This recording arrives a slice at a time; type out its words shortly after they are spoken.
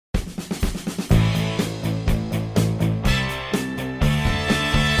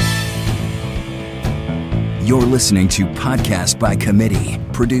You're listening to Podcast by Committee,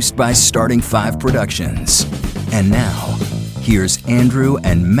 produced by Starting Five Productions. And now, here's Andrew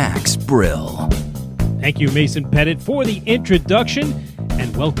and Max Brill. Thank you, Mason Pettit, for the introduction,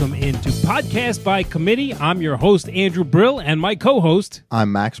 and welcome into Podcast by Committee. I'm your host, Andrew Brill, and my co-host,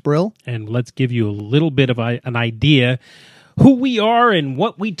 I'm Max Brill. And let's give you a little bit of an idea who we are and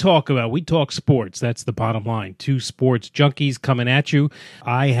what we talk about. We talk sports. That's the bottom line. Two sports junkies coming at you.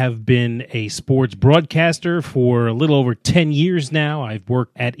 I have been a sports broadcaster for a little over 10 years now. I've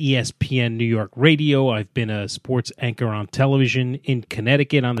worked at ESPN New York Radio. I've been a sports anchor on television in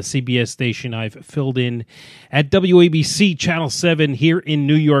Connecticut on the CBS station. I've filled in at WABC Channel 7 here in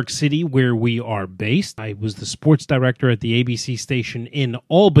New York City, where we are based. I was the sports director at the ABC station in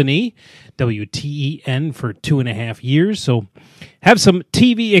Albany, WTEN, for 2.5 years. So have some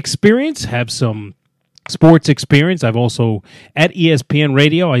TV experience, have some sports experience. I've also, at ESPN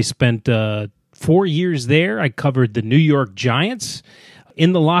Radio, I spent 4 years there. I covered the New York Giants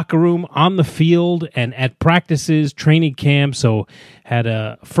in the locker room, on the field, and at practices, training camp. So had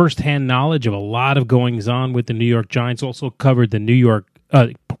a firsthand knowledge of a lot of goings on with the New York Giants. Also covered the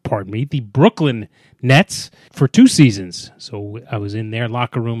the Brooklyn Nets for 2 seasons. So I was in their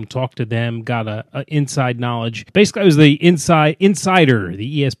locker room, talked to them, got a inside knowledge. Basically, I was the insider,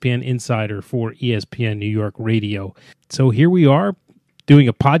 the ESPN insider for ESPN New York Radio. So here we are doing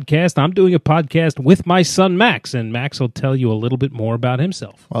a podcast. I'm doing a podcast with my son, Max, and Max will tell you a little bit more about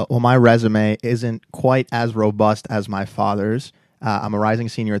himself. Well, my resume isn't quite as robust as my father's. I'm a rising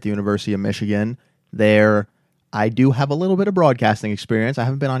senior at the University of Michigan. There, I do have a little bit of broadcasting experience. I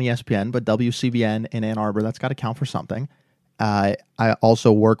haven't been on ESPN, but WCBN in Ann Arbor, that's got to count for something. I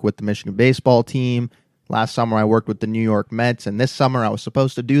also work with the Michigan baseball team. Last summer, I worked with the New York Mets, and this summer, I was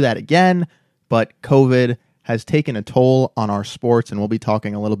supposed to do that again, but COVID has taken a toll on our sports, and we'll be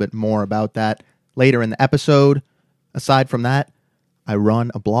talking a little bit more about that later in the episode. Aside from that, I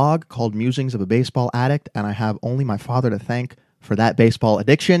run a blog called Musings of a Baseball Addict, and I have only my father to thank for that baseball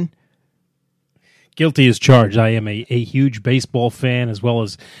addiction. Guilty as charged. I am a huge baseball fan, as well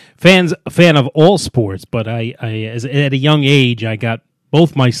as a fan of all sports. But at a young age, I got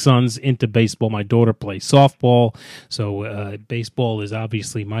both my sons into baseball. My daughter plays softball, so baseball is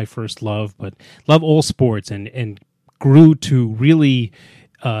obviously my first love. But love all sports, and grew to really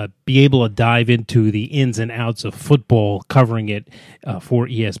be able to dive into the ins and outs of football, covering it for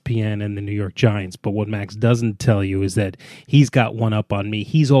ESPN and the New York Giants. But what Max doesn't tell you is that he's got one up on me.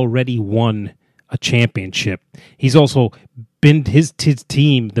 He's already won a championship. He's also been his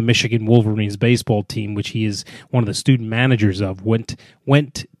team, the Michigan Wolverines baseball team, which he is one of the student managers of, went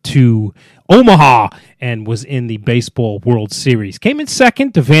to Omaha and was in the Baseball World Series. Came in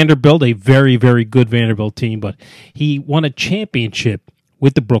second to Vanderbilt, a very, very good Vanderbilt team, but he won a championship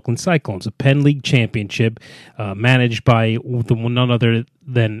with the Brooklyn Cyclones, a Penn League championship managed by none other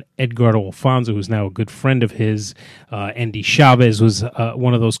than Edgardo Alfonso, who's now a good friend of his. Andy Chavez was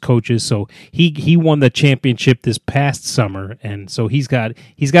one of those coaches, so he won the championship this past summer, and so he's got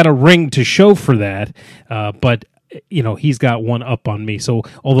a ring to show for that. But he's got one up on me. So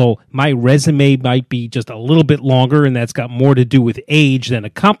although my resume might be just a little bit longer, and that's got more to do with age than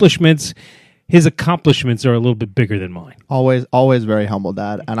accomplishments, his accomplishments are a little bit bigger than mine. Always very humble,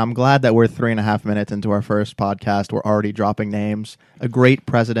 Dad. And I'm glad that we're 3.5 minutes into our first podcast. We're already dropping names. A great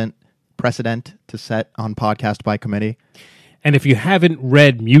precedent to set on Podcast by Committee. And if you haven't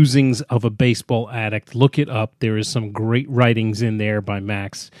read Musings of a Baseball Addict, look it up. There is some great writings in there by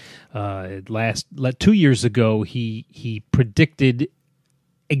Max. 2 years ago, he predicted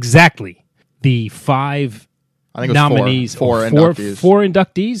exactly the 5 nominees, four inductees. Four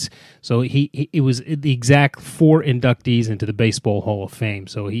inductees. So it was the exact 4 inductees into the Baseball Hall of Fame.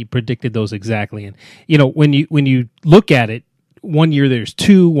 So he predicted those exactly. And when you look at it, one year there's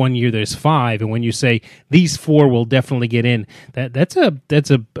 2, 1 year there's 5, and when you say these 4 will definitely get in, that's a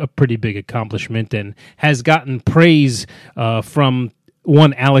pretty big accomplishment, and has gotten praise from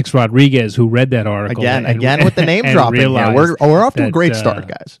one Alex Rodriguez, who read that article again with the name dropping. Yeah, we're off to a great start,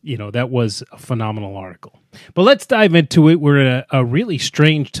 guys. That was a phenomenal article. But let's dive into it. We're in a really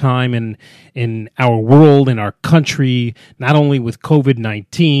strange time in our world, in our country, not only with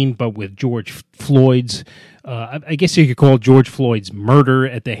COVID-19, but with George Floyd's, I guess you could call it George Floyd's murder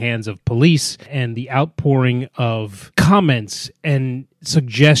at the hands of police, and the outpouring of comments and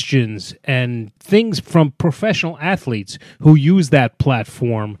suggestions and things from professional athletes who use that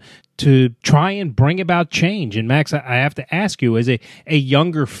platform to try and bring about change. And Max, I have to ask you, as a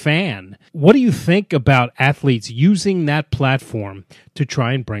younger fan, what do you think about athletes using that platform to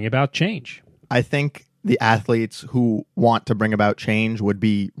try and bring about change? I think the athletes who want to bring about change would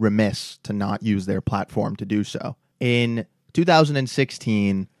be remiss to not use their platform to do so. In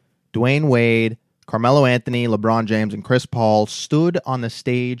 2016, Dwayne Wade, Carmelo Anthony, LeBron James, and Chris Paul stood on the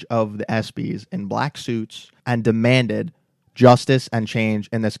stage of the ESPYs in black suits and demanded justice and change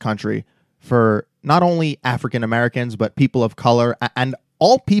in this country for not only African Americans, but people of color and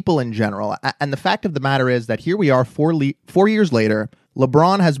all people in general. And the fact of the matter is that here we are 4 years later.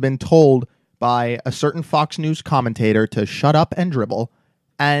 LeBron has been told by a certain Fox News commentator to shut up and dribble.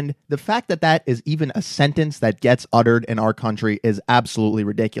 And the fact that that is even a sentence that gets uttered in our country is absolutely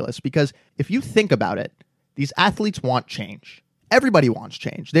ridiculous. Because if you think about it, these athletes want change. Everybody wants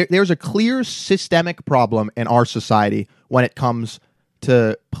change. There's a clear systemic problem in our society when it comes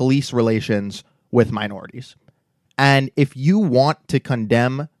to police relations with minorities. And if you want to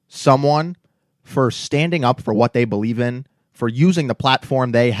condemn someone for standing up for what they believe in, for using the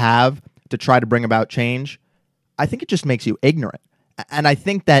platform they have to try to bring about change, I think it just makes you ignorant. And I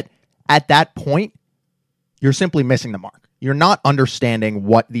think that at that point, you're simply missing the mark. You're not understanding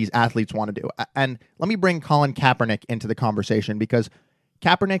what these athletes want to do. And let me bring Colin Kaepernick into the conversation, because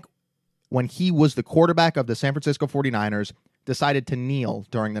Kaepernick, when he was the quarterback of the San Francisco 49ers, decided to kneel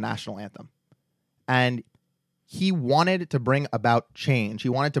during the national anthem. And he wanted to bring about change. He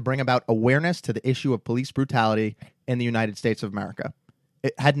wanted to bring about awareness to the issue of police brutality in the United States of America.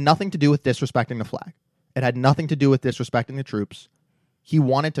 It had nothing to do with disrespecting the flag. It had nothing to do with disrespecting the troops. He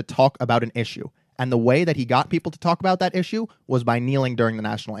wanted to talk about an issue. And the way that he got people to talk about that issue was by kneeling during the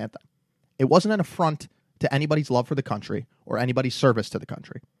national anthem. It wasn't an affront to anybody's love for the country or anybody's service to the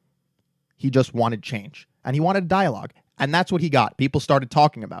country. He just wanted change. And he wanted dialogue. And that's what he got. People started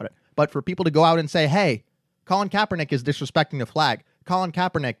talking about it. But for people to go out and say, hey, Colin Kaepernick is disrespecting the flag. Colin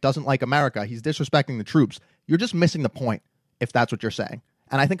Kaepernick doesn't like America. He's disrespecting the troops. You're just missing the point if that's what you're saying.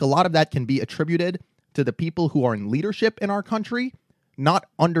 And I think a lot of that can be attributed to the people who are in leadership in our country not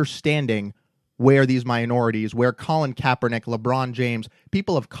understanding where these minorities, where Colin Kaepernick, LeBron James,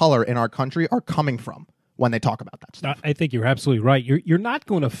 people of color in our country are coming from when they talk about that stuff. I think you're absolutely right. You're not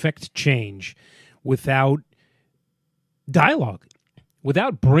going to affect change without dialogue,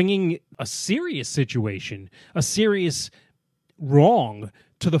 without bringing a serious situation, a serious wrong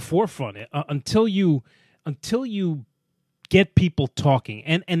to the forefront until you get people talking.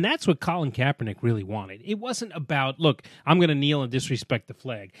 And that's what Colin Kaepernick really wanted. It wasn't about, look, I'm going to kneel and disrespect the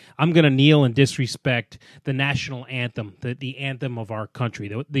flag. I'm going to kneel and disrespect the national anthem, the anthem of our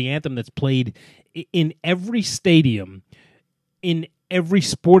country, the anthem that's played in every stadium, in every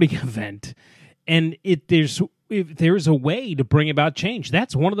sporting event. And if there's a way to bring about change,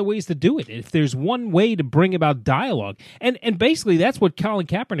 that's one of the ways to do it. If there's one way to bring about dialogue, and basically that's what Colin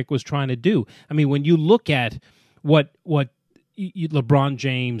Kaepernick was trying to do. I mean, when you look at what LeBron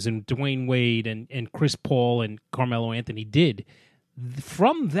James and Dwayne Wade and Chris Paul and Carmelo Anthony did,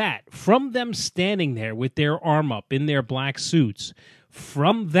 from them standing there with their arm up in their black suits,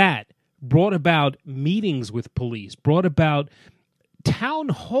 from that brought about meetings with police, brought about town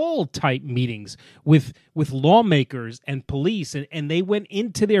hall type meetings with lawmakers and police, and they went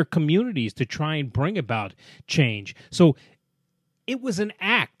into their communities to try and bring about change. So it was an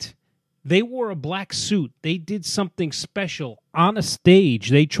act. They wore a black suit. They did something special on a stage.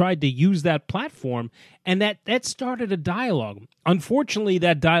 They tried to use that platform, and that started a dialogue. Unfortunately,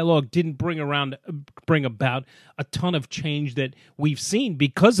 that dialogue didn't bring about a ton of change that we've seen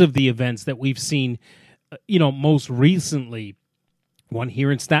because of the events that we've seen, most recently. One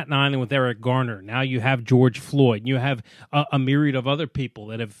here in Staten Island with Eric Garner. Now you have George Floyd. You have a myriad of other people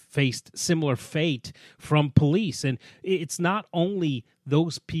that have faced similar fate from police. And it's not only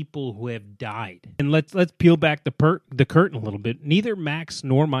those people who have died. And let's peel back the curtain a little bit. Neither Max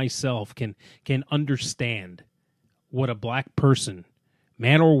nor myself can understand what a black person,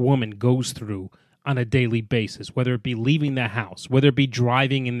 man or woman, goes through on a daily basis, whether it be leaving the house, whether it be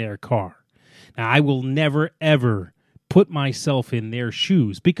driving in their car. Now, I will never, ever put myself in their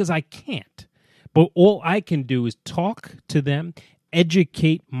shoes because I can't. But all I can do is talk to them,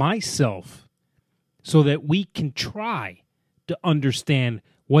 educate myself so that we can try to understand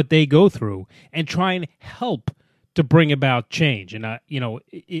what they go through and try and help to bring about change. And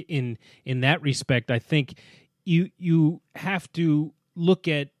in that respect, I think you have to look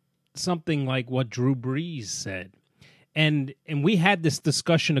at something like what Drew Brees said. And we had this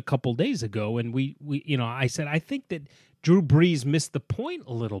discussion a couple days ago, and we I said I think that Drew Brees missed the point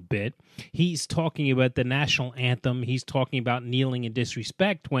a little bit. He's talking about the national anthem. He's talking about kneeling in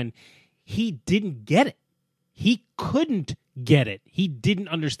disrespect when he didn't get it. He couldn't get it. He didn't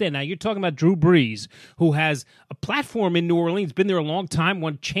understand. Now, you're talking about Drew Brees, who has a platform in New Orleans, been there a long time,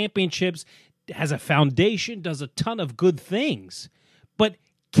 won championships, has a foundation, does a ton of good things, but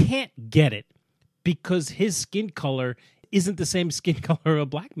can't get it because his skin color isn't the same skin color of a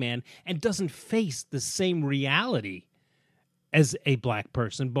black man and doesn't face the same reality as a black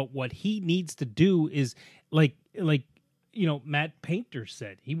person. But what he needs to do is like Matt Painter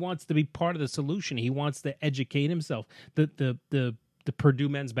said, he wants to be part of the solution. He wants to educate himself. The Purdue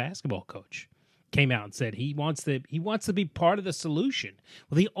men's basketball coach came out and said he wants to be part of the solution.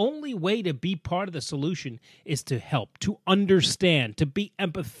 Well, the only way to be part of the solution is to help, to understand, to be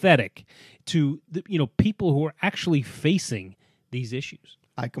empathetic to people who are actually facing these issues.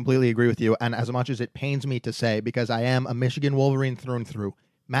 I completely agree with you. And as much as it pains me to say, because I am a Michigan Wolverine through and through,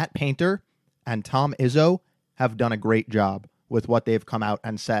 Matt Painter and Tom Izzo have done a great job with what they've come out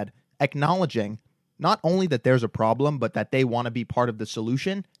and said, acknowledging not only that there's a problem, but that they want to be part of the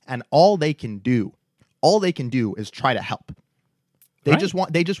solution. And all they can do is try to help. They just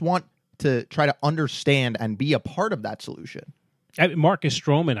want to try to understand and be a part of that solution. Marcus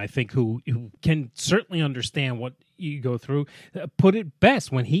Stroman, I think, who can certainly understand what you go through, put it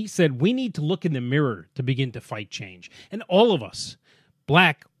best when he said, we need to look in the mirror to begin to fight change. And all of us,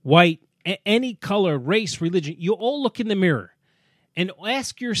 black, white, any color, race, religion, you all look in the mirror and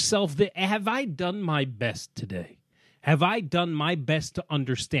ask yourself, have I done my best today? Have I done my best to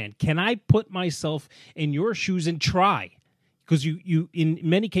understand? Can I put myself in your shoes and try? Because you in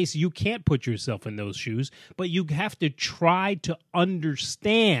many cases, you can't put yourself in those shoes, but you have to try to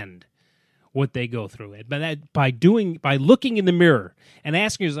understand what they go through. And by looking in the mirror and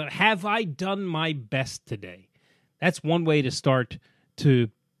asking yourself, have I done my best today? That's one way to start to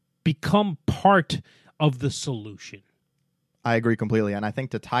become part of the solution. I agree completely. And I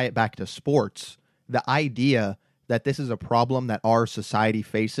think to tie it back to sports, the idea that this is a problem that our society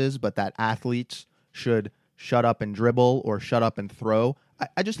faces, but that athletes should shut up and dribble or shut up and throw,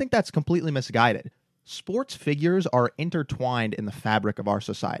 I just think that's completely misguided. Sports figures are intertwined in the fabric of our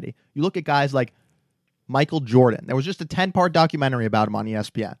society. You look at guys like Michael Jordan. There was just a 10-part documentary about him on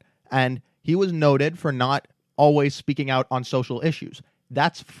ESPN, and he was noted for not always speaking out on social issues.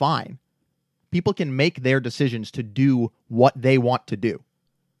 That's fine. People can make their decisions to do what they want to do.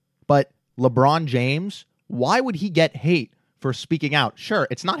 But LeBron James, why would he get hate for speaking out? Sure,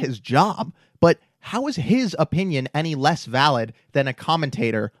 it's not his job, but how is his opinion any less valid than a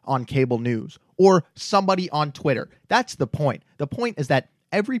commentator on cable news or somebody on Twitter? That's the point. The point is that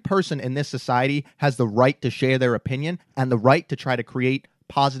every person in this society has the right to share their opinion and the right to try to create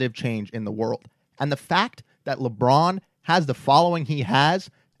positive change in the world. And the fact that LeBron has the following he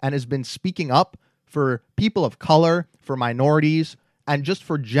has and has been speaking up for people of color, for minorities, and just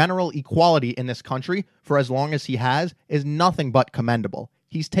for general equality in this country for as long as he has is nothing but commendable.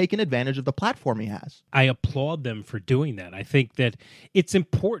 He's taken advantage of the platform he has. I applaud them for doing that. I think that it's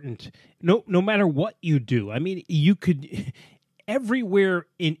important, no matter what you do. I mean, you could, everywhere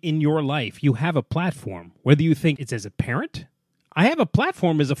in your life, you have a platform, whether you think it's as a parent. I have a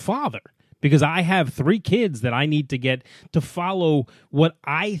platform as a father, because I have 3 kids that I need to get to follow what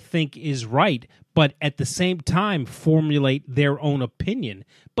I think is right, but at the same time formulate their own opinion,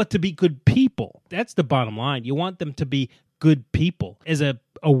 but to be good people. That's the bottom line. You want them to be good people. As a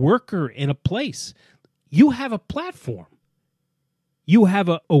worker in a place, you have a platform. You have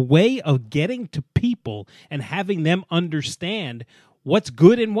a way of getting to people and having them understand what's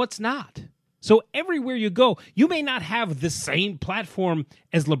good and what's not. So everywhere you go, you may not have the same platform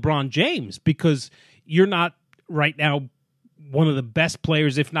as LeBron James because you're not right now one of the best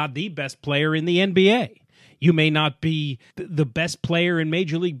players, if not the best player in the NBA. You may not be the best player in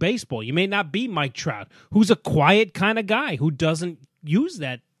Major League Baseball. You may not be Mike Trout, who's a quiet kind of guy who doesn't use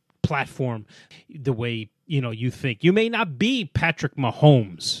that platform the way you think. You may not be Patrick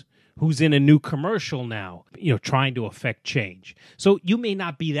Mahomes, who's in a new commercial now, trying to affect change. So you may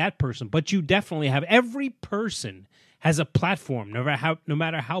not be that person, but you definitely have. Every person has a platform, no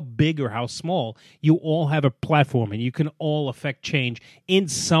matter how big or how small. You all have a platform, and you can all affect change in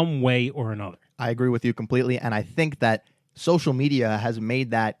some way or another. I agree with you completely, and I think that social media has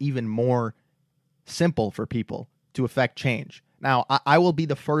made that even more simple for people to affect change. Now, I will be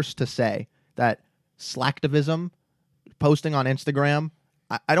the first to say that slacktivism, posting on Instagram,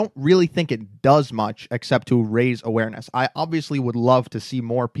 I don't really think it does much except to raise awareness. I obviously would love to see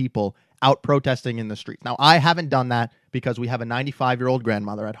more people out protesting in the streets. Now, I haven't done that because we have a 95-year-old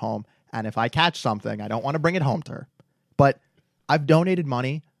grandmother at home, and if I catch something, I don't want to bring it home to her. But I've donated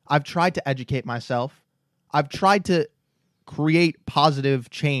money. I've tried to educate myself. I've tried to create positive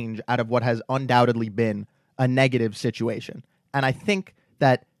change out of what has undoubtedly been a negative situation. And I think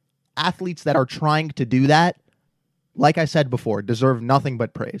that athletes that are trying to do that like I said before, deserve nothing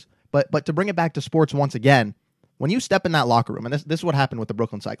but praise. But to bring it back to sports once again, when you step in that locker room, and this is what happened with the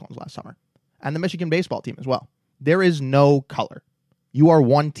Brooklyn Cyclones last summer, and the Michigan baseball team as well, there is no color. You are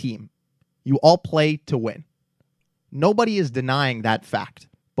one team. You all play to win. Nobody is denying that fact.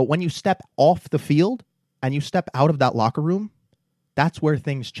 But when you step off the field and you step out of that locker room, that's where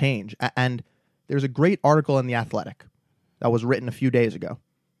things change. And there's a great article in The Athletic that was written a few days ago.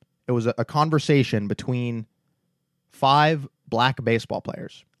 It was a conversation between 5 black baseball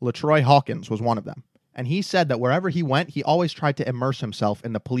players. LaTroy Hawkins was one of them. And he said that wherever he went, he always tried to immerse himself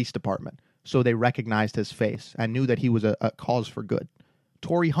in the police department so they recognized his face and knew that he was a cause for good.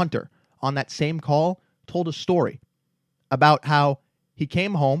 Torrey Hunter, on that same call, told a story about how he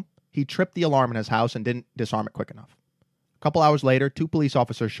came home, he tripped the alarm in his house and didn't disarm it quick enough. A couple hours later, 2 police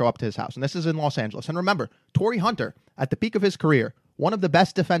officers show up to his house, and this is in Los Angeles. And remember, Torrey Hunter, at the peak of his career, one of the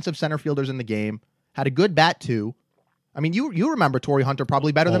best defensive center fielders in the game, had a good bat too. I mean, you remember Torrey Hunter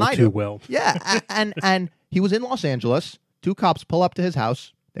probably better than I do. Too well. Yeah, and he was in Los Angeles. 2 cops pull up to his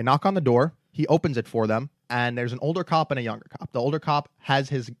house. They knock on the door. He opens it for them, and there's an older cop and a younger cop. The older cop has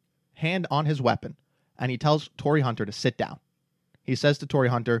his hand on his weapon, and he tells Torrey Hunter to sit down. He says to Torrey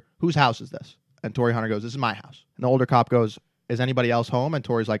Hunter, "Whose house is this?" And Torrey Hunter goes, "This is my house." And the older cop goes, "Is anybody else home?" And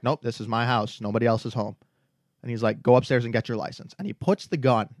Torrey's like, "Nope, this is my house. Nobody else is home." And he's like, "Go upstairs and get your license." And he puts the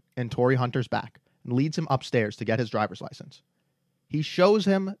gun in Torrey Hunter's back and leads him upstairs to get his driver's license. He shows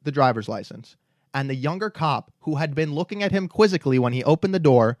him the driver's license, and the younger cop, who had been looking at him quizzically when he opened the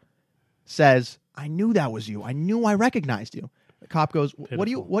door, says, "I knew that was you. I knew I recognized you." The cop goes, "What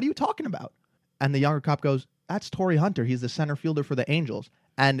are you talking about?" And the younger cop goes, "That's Torrey Hunter. He's the center fielder for the Angels."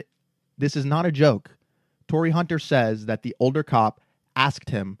 And this is not a joke. Torrey Hunter says that the older cop asked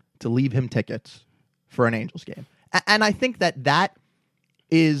him to leave him tickets for an Angels game. And I think that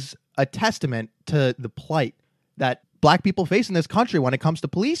is a testament to the plight that black people face in this country when it comes to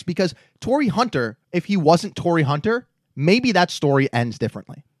police, because Torrey Hunter, if he wasn't Torrey Hunter, maybe that story ends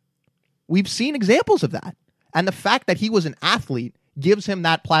differently. We've seen examples of that. And the fact that he was an athlete gives him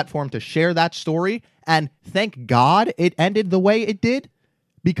that platform to share that story. And thank God it ended the way it did,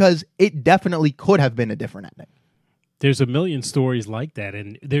 because it definitely could have been a different ending. There's a million stories like that,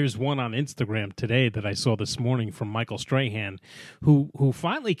 and there's one on Instagram today that I saw this morning from Michael Strahan, who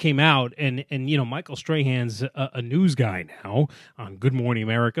finally came out, and you know, Michael Strahan's a news guy now on Good Morning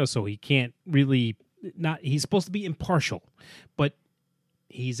America, so he can't really he's supposed to be impartial, but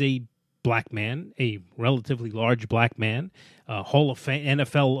he's a black man, a relatively large black man, Hall of Fame,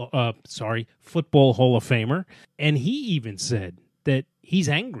 Football Hall of Famer, and he even said that he's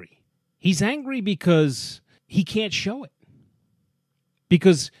angry. He's angry because he can't show it.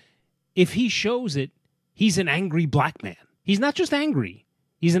 Because if he shows it, he's an angry black man. He's not just angry.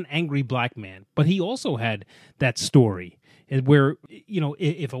 He's an angry black man. But he also had that story where, you know,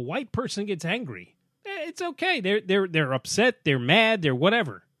 if a white person gets angry, it's okay. They're upset, they're mad, they're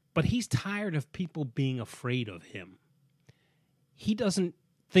whatever. But he's tired of people being afraid of him. He doesn't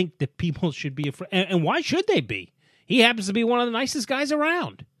think that people should be afraid. And why should they be? He happens to be one of the nicest guys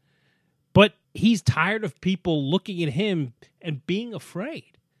around. But he's tired of people looking at him and being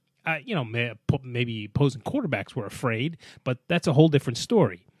afraid. You know, maybe opposing quarterbacks were afraid, but that's a whole different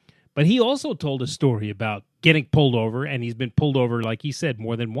story. But he also told a story about getting pulled over, and he's been pulled over, like he said,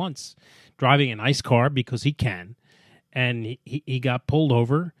 more than once, driving a nice car because he can. And he got pulled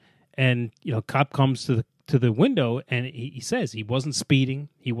over, and, you know, cop comes to the window, and he says he wasn't speeding,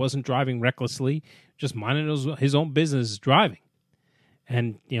 he wasn't driving recklessly, just minding his own business driving.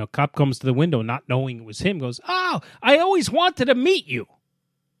 And, you know, cop comes to the window not knowing it was him, goes, "Oh, I always wanted to meet you."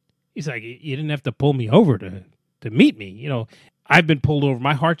 He's like, "You didn't have to pull me over to meet me. You know, I've been pulled over.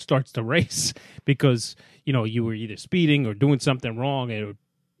 My heart starts to race because, you know, you were either speeding or doing something wrong." And,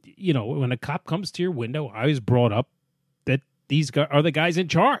 you know, when a cop comes to your window, I was brought up that these are the guys in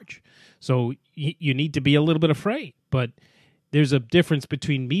charge. So you need to be a little bit afraid. But there's a difference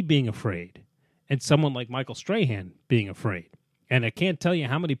between me being afraid and someone like Michael Strahan being afraid. And I can't tell you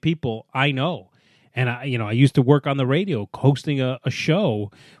how many people I know. And I used to work on the radio hosting a show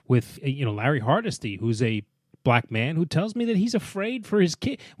with, you know, Larry Hardesty, who's a black man, who tells me that he's afraid for his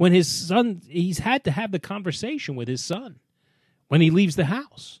kid. When his son, he's had to have the conversation with his son when he leaves the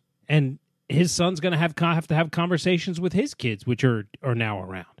house. And his son's going to have to have conversations with his kids, which are now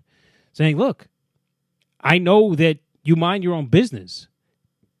around, saying, "Look, I know that you mind your own business,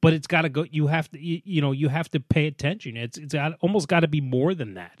 but it's got to go. You have to, you have to pay attention. It's almost got to be more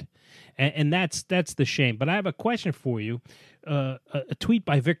than that, and that's the shame." But I have a question for you. A tweet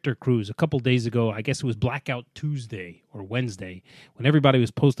by Victor Cruz a couple days ago. I guess it was Blackout Tuesday or Wednesday, when everybody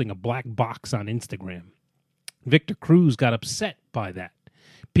was posting a black box on Instagram, Victor Cruz got upset by that.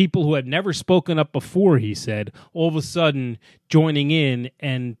 People who had never spoken up before, he said, all of a sudden joining in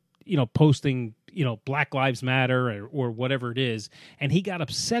and, posting, Black Lives Matter or whatever it is. And he got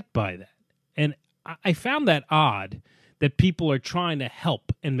upset by that. And I found that odd that people are trying to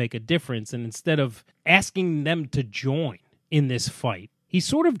help and make a difference. And instead of asking them to join in this fight, he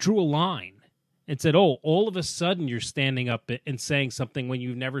sort of drew a line and said, oh, all of a sudden you're standing up and saying something when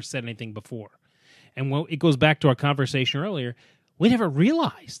you've never said anything before. And it goes back to our conversation earlier. We never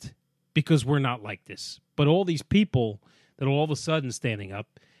realized because we're not like this. But all these people that are all of a sudden standing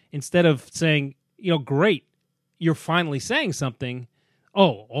up, instead of saying, great, you're finally saying something.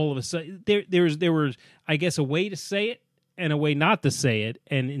 Oh, all of a sudden, there was, I guess, a way to say it and a way not to say it.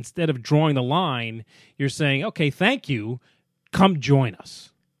 And instead of drawing the line, you're saying, okay, thank you, come join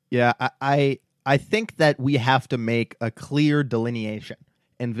us. Yeah, I think that we have to make a clear delineation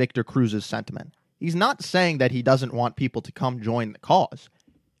in Victor Cruz's sentiment. He's not saying that he doesn't want people to come join the cause.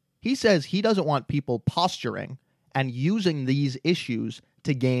 He says he doesn't want people posturing and using these issues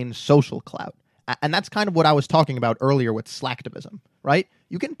to gain social clout. And that's kind of what I was talking about earlier with slacktivism, right?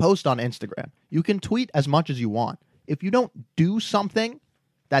 You can post on Instagram. You can tweet as much as you want. If you don't do something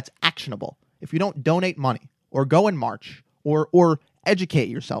that's actionable, if you don't donate money or go and march or educate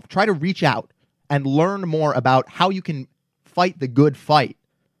yourself, try to reach out and learn more about how you can fight the good fight,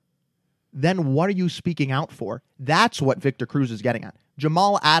 then what are you speaking out for? That's what Victor Cruz is getting at.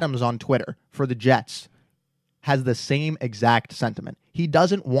 Jamal Adams on Twitter for the Jets has the same exact sentiment. He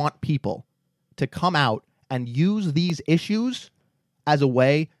doesn't want people to come out and use these issues as a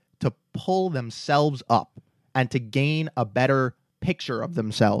way to pull themselves up and to gain a better picture of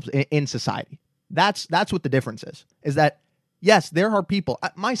themselves in society. That's what the difference is that, yes, there are people,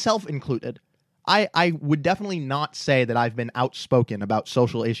 myself included, I would definitely not say that I've been outspoken about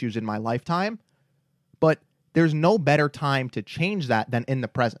social issues in my lifetime, but there's no better time to change that than in the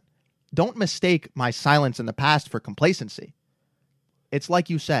present. Don't mistake my silence in the past for complacency. It's like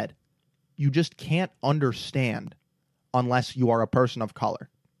you said, you just can't understand unless you are a person of color.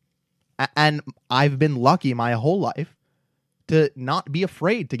 And I've been lucky my whole life to not be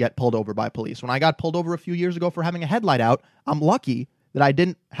afraid to get pulled over by police. When I got pulled over a few years ago for having a headlight out, I'm lucky that I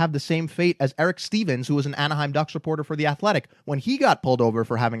didn't have the same fate as Eric Stevens, who was an Anaheim Ducks reporter for The Athletic. When he got pulled over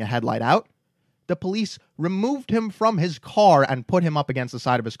for having a headlight out, the police removed him from his car and put him up against the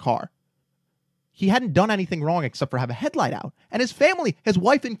side of his car. He hadn't done anything wrong except for have a headlight out. And his family, his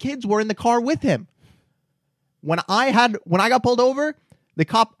wife and kids were in the car with him. When I got pulled over, the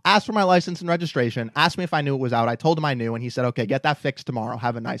cop asked for my license and registration, asked me if I knew it was out. I told him I knew, and he said, okay, get that fixed tomorrow.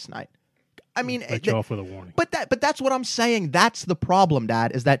 Have a nice night. I mean, let you off with a warning. But that's what I'm saying. That's the problem,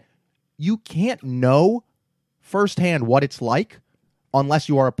 Dad, is that you can't know firsthand what it's like unless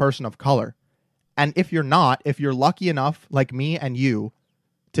you are a person of color. And if you're not, if you're lucky enough, like me and you,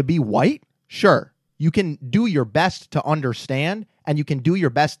 to be white, sure, you can do your best to understand and you can do your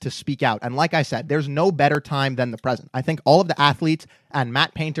best to speak out. And like I said, there's no better time than the present. I think all of the athletes and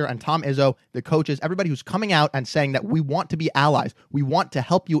Matt Painter and Tom Izzo, the coaches, everybody who's coming out and saying that we want to be allies, we want to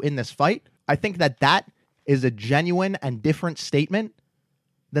help you in this fight, I think that is a genuine and different statement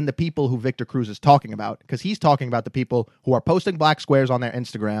than the people who Victor Cruz is talking about, because he's talking about the people who are posting black squares on their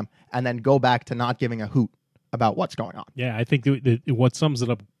Instagram and then go back to not giving a hoot about what's going on. Yeah, I think what sums it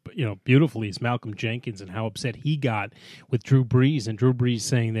up, beautifully is Malcolm Jenkins and how upset he got with Drew Brees, and Drew Brees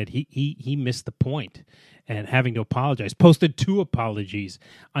saying that he missed the point and having to apologize. Posted 2 apologies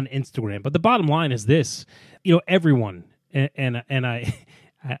on Instagram, but the bottom line is this: everyone, and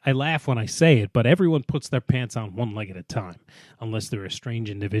I laugh when I say it, but everyone puts their pants on one leg at a time, unless they're a strange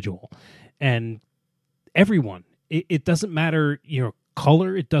individual. And everyone, it doesn't matter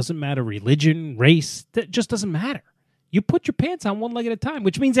color, it doesn't matter religion, race, that just doesn't matter. You put your pants on one leg at a time,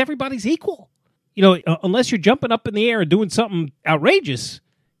 which means everybody's equal. Unless you're jumping up in the air and doing something outrageous,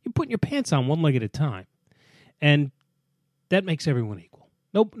 you're putting your pants on one leg at a time. And that makes everyone equal.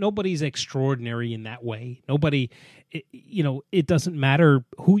 Nobody's extraordinary in that way. Nobody, it doesn't matter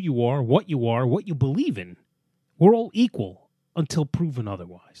who you are, what you believe in. We're all equal until proven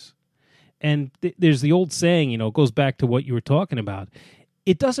otherwise. And there's the old saying, it goes back to what you were talking about.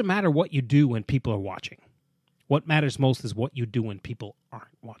 It doesn't matter what you do when people are watching. What matters most is what you do when people aren't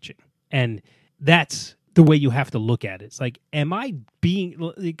watching. And that's the way you have to look at it. It's like,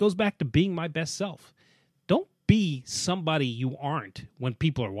 it goes back to being my best self. Don't be somebody you aren't when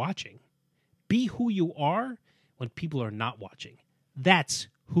people are watching. Be who you are when people are not watching. That's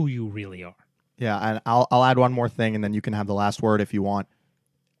who you really are. Yeah, and I'll add one more thing, and then you can have the last word if you want.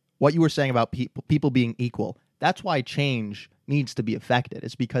 What you were saying about people being equal, that's why change needs to be affected.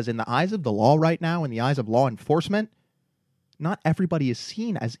 It's because in the eyes of the law right now, in the eyes of law enforcement, not everybody is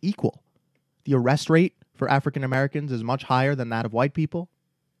seen as equal. The arrest rate for African Americans is much higher than that of white people.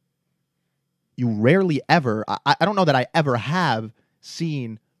 You rarely ever, I don't know that I ever have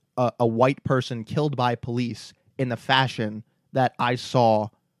seen a white person killed by police in the fashion that I saw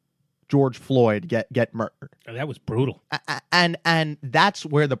George Floyd get murdered. Oh, that was brutal. And that's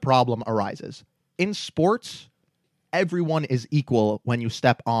where the problem arises. In sports, everyone is equal when you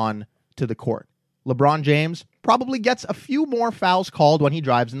step on to the court. LeBron James probably gets a few more fouls called when he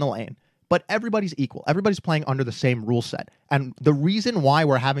drives in the lane, but everybody's equal. Everybody's playing under the same rule set. And the reason why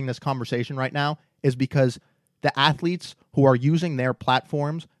we're having this conversation right now is because the athletes who are using their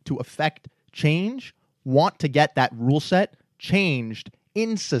platforms to affect change want to get that rule set changed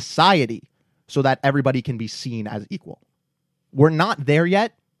in society so that everybody can be seen as equal. We're not there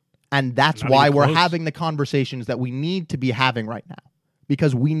yet, and that's why we're having the conversations that we need to be having right now,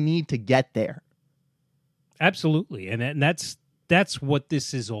 because we need to get there. Absolutely, and that's what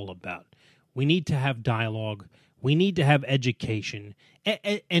this is all about. We need to have dialogue. We need to have education.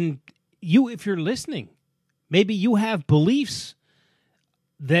 And you, if you're listening, maybe you have beliefs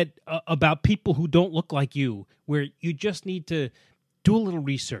that about people who don't look like you, where you just need to do a little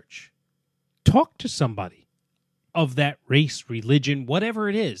research. Talk to somebody of that race, religion, whatever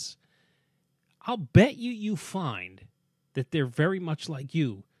it is. I'll bet you find that they're very much like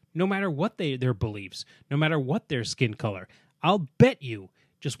you, no matter what their beliefs, no matter what their skin color. I'll bet you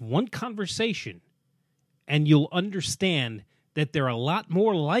just one conversation, and you'll understand that they're a lot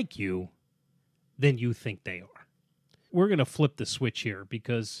more like you than you think they are. We're going to flip the switch here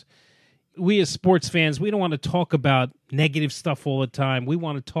because we as sports fans, we don't want to talk about negative stuff all the time. We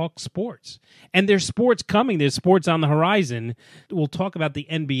want to talk sports. And there's sports coming. There's sports on the horizon. We'll talk about the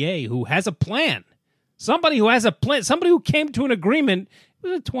NBA, who has a plan. Somebody who has a plan. Somebody who came to an agreement. It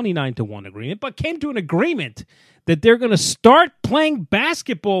was a 29-1 agreement, but came to an agreement that they're going to start playing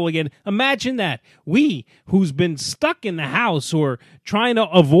basketball again. Imagine that. We, who's been stuck in the house or trying to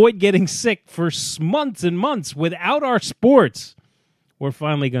avoid getting sick for months and months without our sports, we're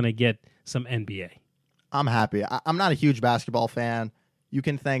finally going to get some NBA. I'm happy. I'm not a huge basketball fan. You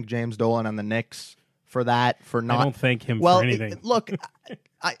can thank James Dolan and the Knicks for that. For not, I don't thank him for anything. Look,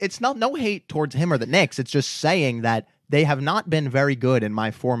 it's no hate towards him or the Knicks. It's just saying that they have not been very good in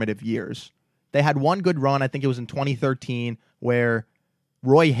my formative years. They had one good run, I think it was in 2013, where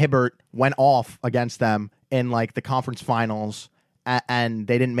Roy Hibbert went off against them in like the conference finals, and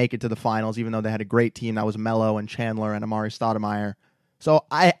they didn't make it to the finals, even though they had a great team that was Melo and Chandler and Amari Stoudemire. So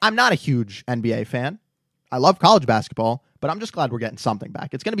I'm not a huge NBA fan. I love college basketball, but I'm just glad we're getting something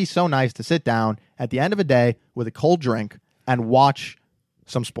back. It's going to be so nice to sit down at the end of a day with a cold drink and watch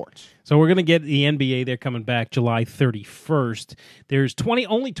some sports. So we're going to get the NBA. They're coming back July 31st. There's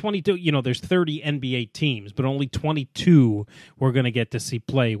only 22, there's 30 NBA teams, but only 22 we're going to get to see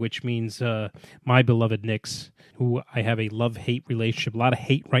play, which means my beloved Knicks, who I have a love-hate relationship, a lot of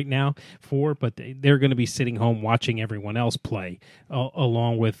hate right now for, but they're going to be sitting home watching everyone else play,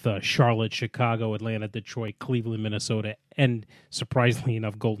 along with Charlotte, Chicago, Atlanta, Detroit, Cleveland, Minnesota, and surprisingly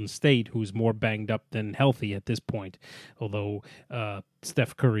enough, Golden State, who's more banged up than healthy at this point, although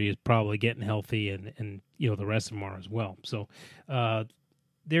Steph Curry is probably getting healthy, and the rest of them are as well. So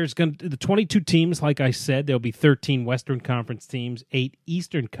there's going to the 22 teams, like I said. There'll be 13 Western Conference teams, 8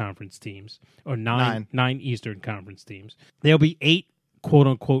 Eastern Conference teams, or 9 Eastern Conference teams. There'll be 8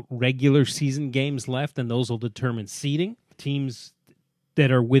 quote-unquote regular season games left, and those will determine seeding. Teams that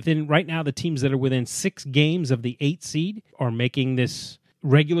are within, right now, the teams that are within 6 games of the 8 seed are making this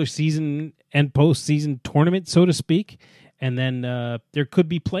regular season and postseason tournament, so to speak. And then there could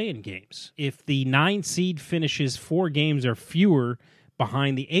be play-in games. If the 9 seed finishes 4 games or fewer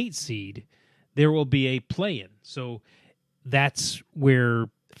behind the 8 seed, there will be a play-in. So that's where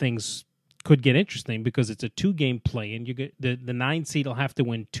things could get interesting, because it's a 2-game play-in. You get the 9 seed will have to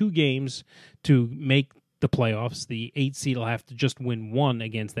win 2 games to make the playoffs. The 8 seed will have to just win 1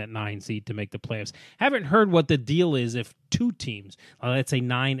 against that 9 seed to make the playoffs. Haven't heard what the deal is if 2 teams, let's say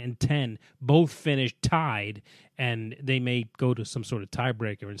 9 and 10, both finish tied, and they may go to some sort of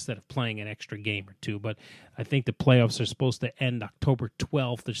tiebreaker instead of playing an extra game or 2. But I think the playoffs are supposed to end October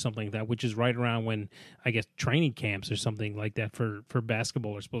 12th or something like that, which is right around when, I guess, training camps or something like that for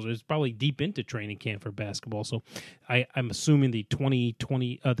basketball are supposed to. It's probably deep into training camp for basketball. So I'm assuming the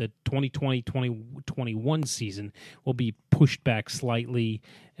 2020-2021 season will be pushed back slightly,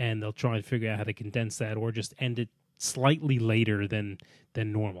 and they'll try and figure out how to condense that or just end it slightly later than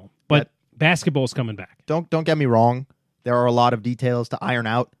normal. But basketball's coming back. Don't get me wrong. There are a lot of details to iron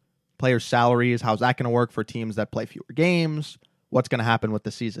out, players' salaries, how's that going to work for teams that play fewer games? What's going to happen with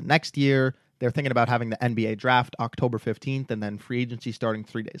the season next year? They're thinking about having the NBA draft October 15th and then free agency starting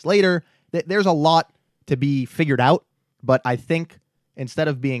 3 days later. There's a lot to be figured out, but I think instead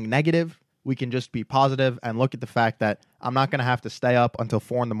of being negative, we can just be positive and look at the fact that I'm not going to have to stay up until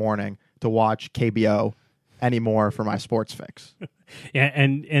 4 a.m. to watch KBO anymore for my sports fix. Yeah,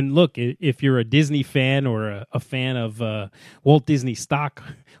 and look, if you're a Disney fan or a fan of Walt Disney stock,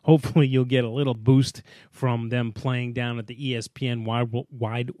 hopefully you'll get a little boost from them playing down at the ESPN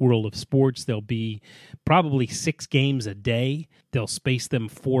Wide World of Sports. There'll be probably 6 games a day. They'll space them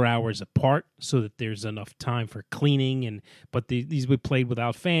 4 hours apart so that there's enough time for cleaning. But these will be played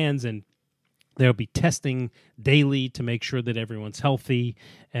without fans, and there'll be testing daily to make sure that everyone's healthy,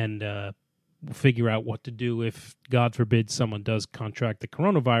 and we'll figure out what to do if, God forbid, someone does contract the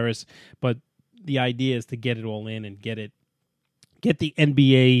coronavirus. But the idea is to get it all in and get the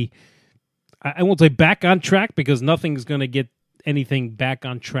NBA, I won't say back on track, because nothing's going to get anything back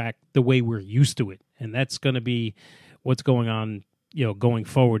on track the way we're used to it. And that's going to be what's going on, going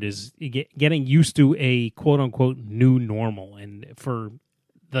forward, is getting used to a quote-unquote new normal. And for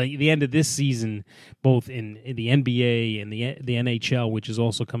the end of this season, both in the NBA and the NHL, which is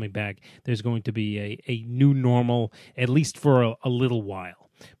also coming back, there's going to be a new normal, at least for a little while.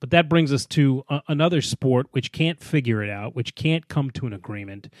 But that brings us to another sport which can't figure it out, which can't come to an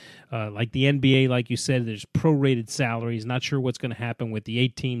agreement. Like the NBA, like you said, there's prorated salaries. Not sure what's going to happen with the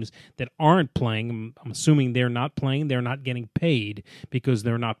 8 teams that aren't playing. I'm assuming they're not playing. They're not getting paid because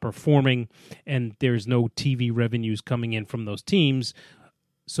they're not performing, and there's no TV revenues coming in from those teams.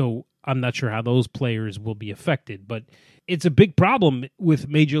 So I'm not sure how those players will be affected, but it's a big problem with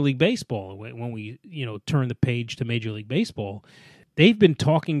Major League Baseball. When we, turn the page to Major League Baseball, they've been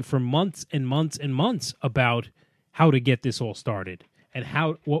talking for months and months and months about how to get this all started and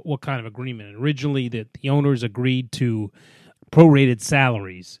what kind of agreement. And originally, the owners agreed to prorated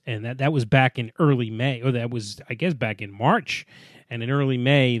salaries, and that was back in early May, or that was, I guess, back in March. And in early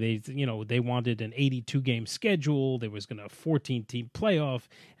May, they wanted an 82-game schedule. There was going to a 14-team playoff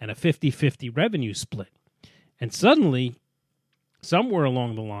and a 50-50 revenue split. And suddenly, somewhere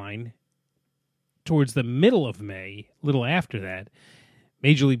along the line, towards the middle of May, a little after that,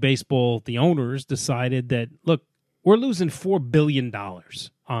 Major League Baseball, the owners, decided that, look, we're losing $4 billion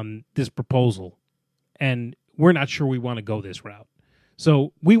on this proposal, and we're not sure we want to go this route.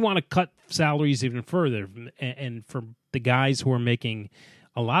 So we want to cut salaries even further, and for the guys who are making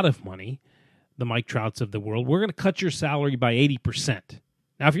a lot of money, the Mike Trouts of the world, we're going to cut your salary by 80%.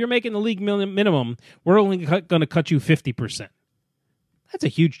 Now, if you're making the league minimum, we're only going to cut you 50%. That's a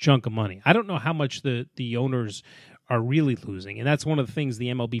huge chunk of money. I don't know how much the owners are really losing, and that's one of the things the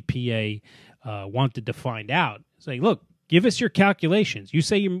MLBPA wanted to find out. It's like, look, give us your calculations. You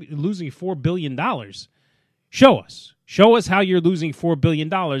say you're losing $4 billion. Show us. Show us how you're losing $4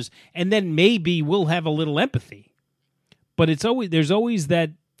 billion, and then maybe we'll have a little empathy. But there's always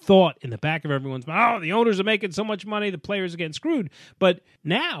that thought in the back of everyone's mind, oh, the owners are making so much money, the players are getting screwed. But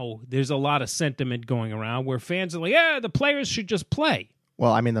now there's a lot of sentiment going around where fans are like, yeah, the players should just play.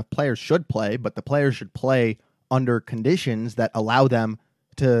 Well, I mean, the players should play, but the players should play under conditions that allow them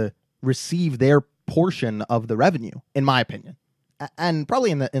to receive their portion of the revenue, in my opinion. And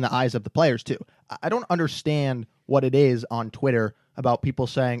probably in the eyes of the players, too. I don't understand what it is on Twitter about people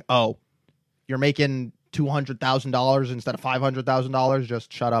saying, oh, you're making $200,000 instead of $500,000,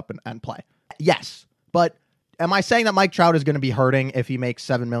 just shut up and play. Yes, but am I saying that Mike Trout is going to be hurting if he makes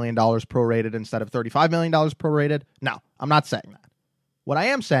 $7 million prorated instead of $35 million prorated? No, I'm not saying that. What I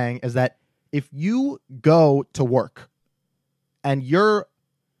am saying is that if you go to work and your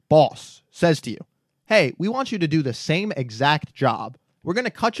boss says to you, hey, we want you to do the same exact job. We're going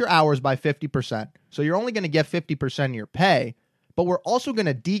to cut your hours by 50%, so you're only going to get 50% of your pay, but we're also going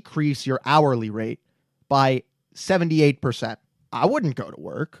to decrease your hourly rate by 78%. I wouldn't go to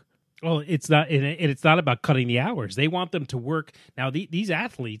work. Well, it's not about cutting the hours. They want them to work. Now, these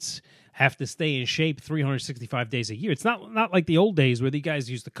athletes have to stay in shape 365 days a year. It's not like the old days where the guys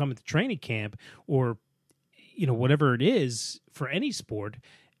used to come into training camp or, whatever it is for any sport,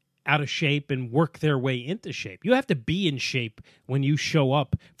 out of shape and work their way into shape. You have to be in shape when you show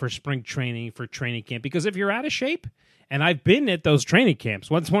up for spring training, for training camp, because if you're out of shape, and I've been at those training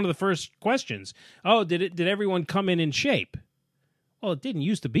camps, what's one of the first questions? Oh, did everyone come in shape? Well, it didn't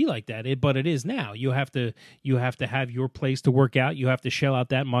used to be like that, but it is now. You have to have your place to work out. You have to shell out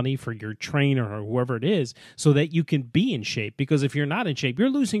that money for your trainer or whoever it is so that you can be in shape, because if you're not in shape, you're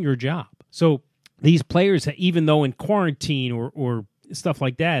losing your job. So these players, even though in quarantine or stuff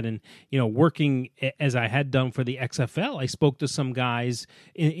like that. And, working as I had done for the XFL, I spoke to some guys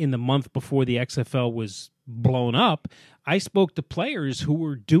in the month before the XFL was blown up. I spoke to players who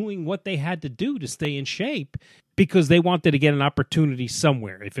were doing what they had to do to stay in shape because they wanted to get an opportunity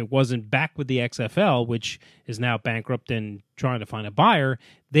somewhere. If it wasn't back with the XFL, which is now bankrupt and trying to find a buyer,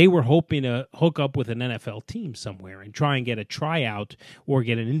 they were hoping to hook up with an NFL team somewhere and try and get a tryout or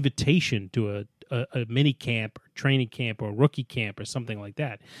get an invitation to a mini camp or training camp or rookie camp or something like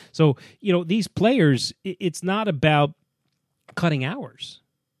that. So, these players, it's not about cutting hours.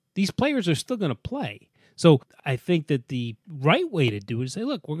 These players are still going to play. So I think that the right way to do it is say,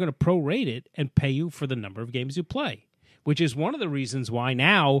 look, we're going to prorate it and pay you for the number of games you play, which is one of the reasons why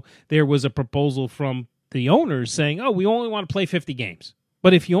now there was a proposal from the owners saying, oh, we only want to play 50 games.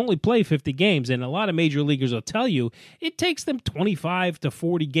 But if you only play 50 games, and a lot of major leaguers will tell you, it takes them 25 to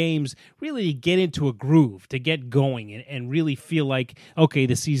 40 games really to get into a groove, to get going and really feel like, okay,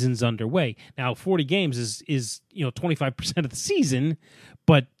 the season's underway. Now, 40 games is 25% of the season,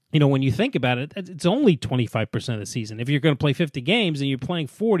 but when you think about it, it's only 25% of the season. If you're going to play 50 games and you're playing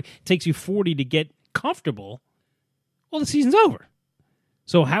 40, it takes you 40 to get comfortable, well, the season's over.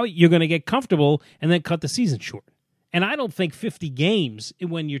 So how you're going to get comfortable and then cut the season short? And I don't think 50 games,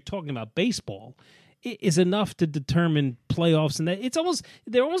 when you're talking about baseball, is enough to determine playoffs. And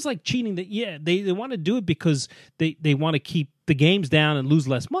they're almost like cheating. That they want to do it because they want to keep the games down and lose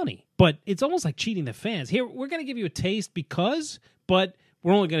less money. But it's almost like cheating the fans. Here, we're going to give you a taste but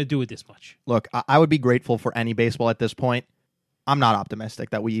we're only going to do it this much. Look, I would be grateful for any baseball at this point. I'm not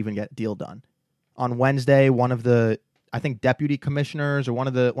optimistic that we even get a deal done. On Wednesday, one of the, I think, deputy commissioners or one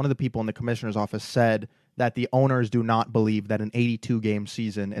of the people in the commissioner's office said that the owners do not believe that an 82-game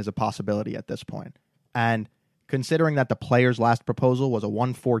season is a possibility at this point. And considering that the players' last proposal was a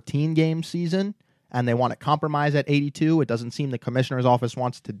 114-game season and they want to compromise at 82, it doesn't seem the commissioner's office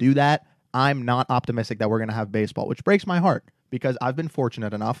wants to do that. I'm not optimistic that we're going to have baseball, which breaks my heart because I've been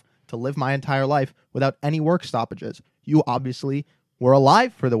fortunate enough to live my entire life without any work stoppages. You obviously were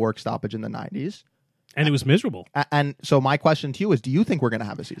alive for the work stoppage in the 90s. And it was miserable. And so my question to you is, do you think we're going to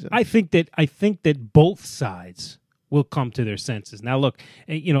have a season? I think that both sides will come to their senses. Now, look,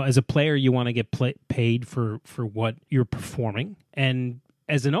 as a player, you want to get paid for what you're performing. And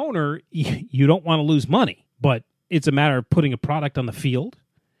as an owner, you don't want to lose money. But it's a matter of putting a product on the field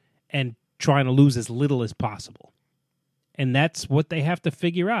and trying to lose as little as possible. And that's what they have to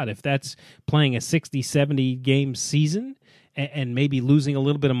figure out. If that's playing a 60, 70 game season and maybe losing a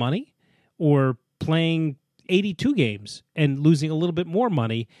little bit of money, or playing 82 games and losing a little bit more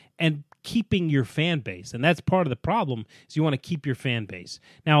money and keeping your fan base. And that's part of the problem, is you want to keep your fan base.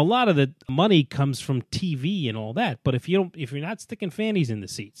 Now, a lot of the money comes from TV and all that, but if you're not sticking fannies in the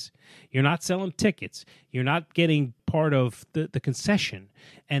seats, you're not selling tickets, you're not getting part of the concession,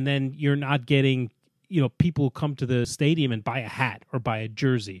 and then you're not getting people who come to the stadium and buy a hat or buy a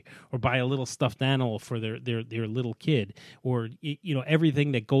jersey or buy a little stuffed animal for their little kid, or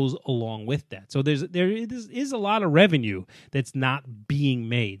everything that goes along with that. So there is a lot of revenue that's not being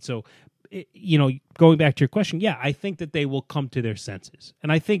made. So going back to your question, yeah, I think that they will come to their senses,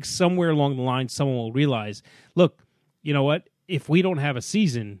 and I think somewhere along the line someone will realize, look, you know what? If we don't have a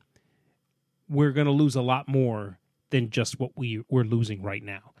season, we're going to lose a lot more than just what we're losing right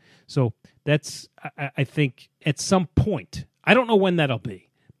now. So that's, I think, at some point, I don't know when that'll be,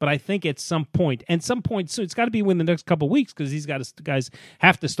 but I think at some point, so it's got to be within the next couple of weeks, because these guys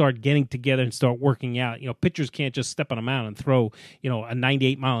have to start getting together and start working out. Pitchers can't just step on a mound and throw, a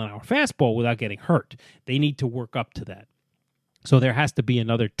 98-mile-an-hour fastball without getting hurt. They need to work up to that. So there has to be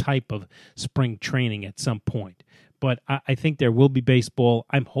another type of spring training at some point. But I think there will be baseball.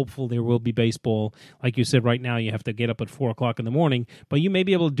 I'm hopeful there will be baseball. Like you said, right now you have to get up at 4 o'clock in the morning, but you may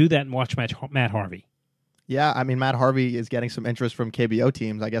be able to do that and watch Matt Harvey. Yeah, I mean, Matt Harvey is getting some interest from KBO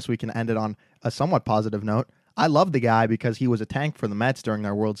teams. I guess we can end it on a somewhat positive note. I love the guy because he was a tank for the Mets during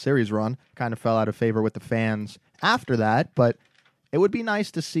their World Series run. Kind of fell out of favor with the fans after that, but it would be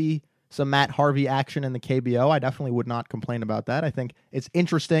nice to see some Matt Harvey action in the KBO. I definitely would not complain about that. I think it's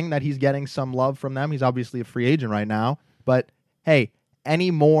interesting that he's getting some love from them. He's obviously a free agent right now. But, hey,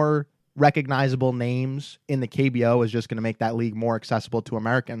 any more recognizable names in the KBO is just going to make that league more accessible to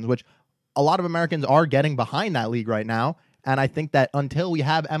Americans, which a lot of Americans are getting behind that league right now. And I think that until we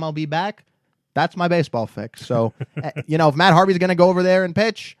have MLB back, that's my baseball fix. So, if Matt Harvey's going to go over there and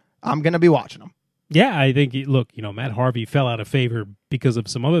pitch, I'm going to be watching him. Yeah, I think, Matt Harvey fell out of favor because of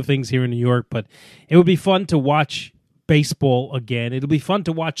some other things here in New York, but it would be fun to watch baseball again. It'll be fun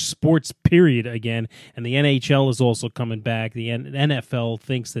to watch sports, period, again. And the NHL is also coming back. The NFL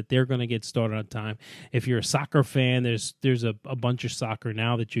thinks that they're going to get started on time. If you're a soccer fan, there's a bunch of soccer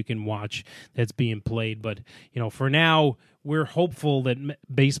now that you can watch that's being played. But, for now, we're hopeful that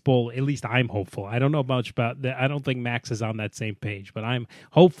baseball, at least I'm hopeful. I don't know much about that. I don't think Max is on that same page, but I'm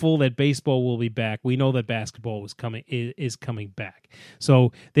hopeful that baseball will be back. We know that basketball is coming back.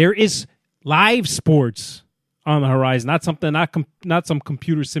 So there is live sports on the horizon, not some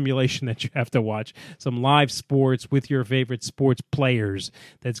computer simulation that you have to watch. Some live sports with your favorite sports players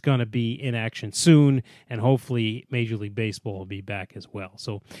that's going to be in action soon, and hopefully Major League Baseball will be back as well.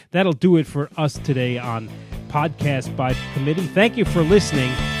 So that'll do it for us today on Podcast by Committee. Thank you for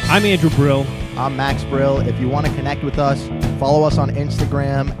listening. I'm Andrew Brill. I'm Max Brill. If you want to connect with us, follow us on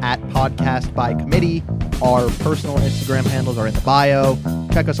Instagram at Podcast by Committee. Our personal Instagram handles are in the bio.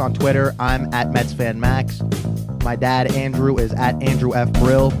 Check us on Twitter. I'm at MetsFanMax. My dad, Andrew, is at Andrew F.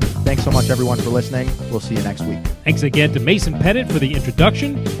 Brill. Thanks so much, everyone, for listening. We'll see you next week. Thanks again to Mason Pettit for the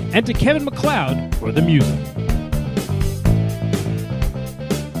introduction and to Kevin MacLeod for the music.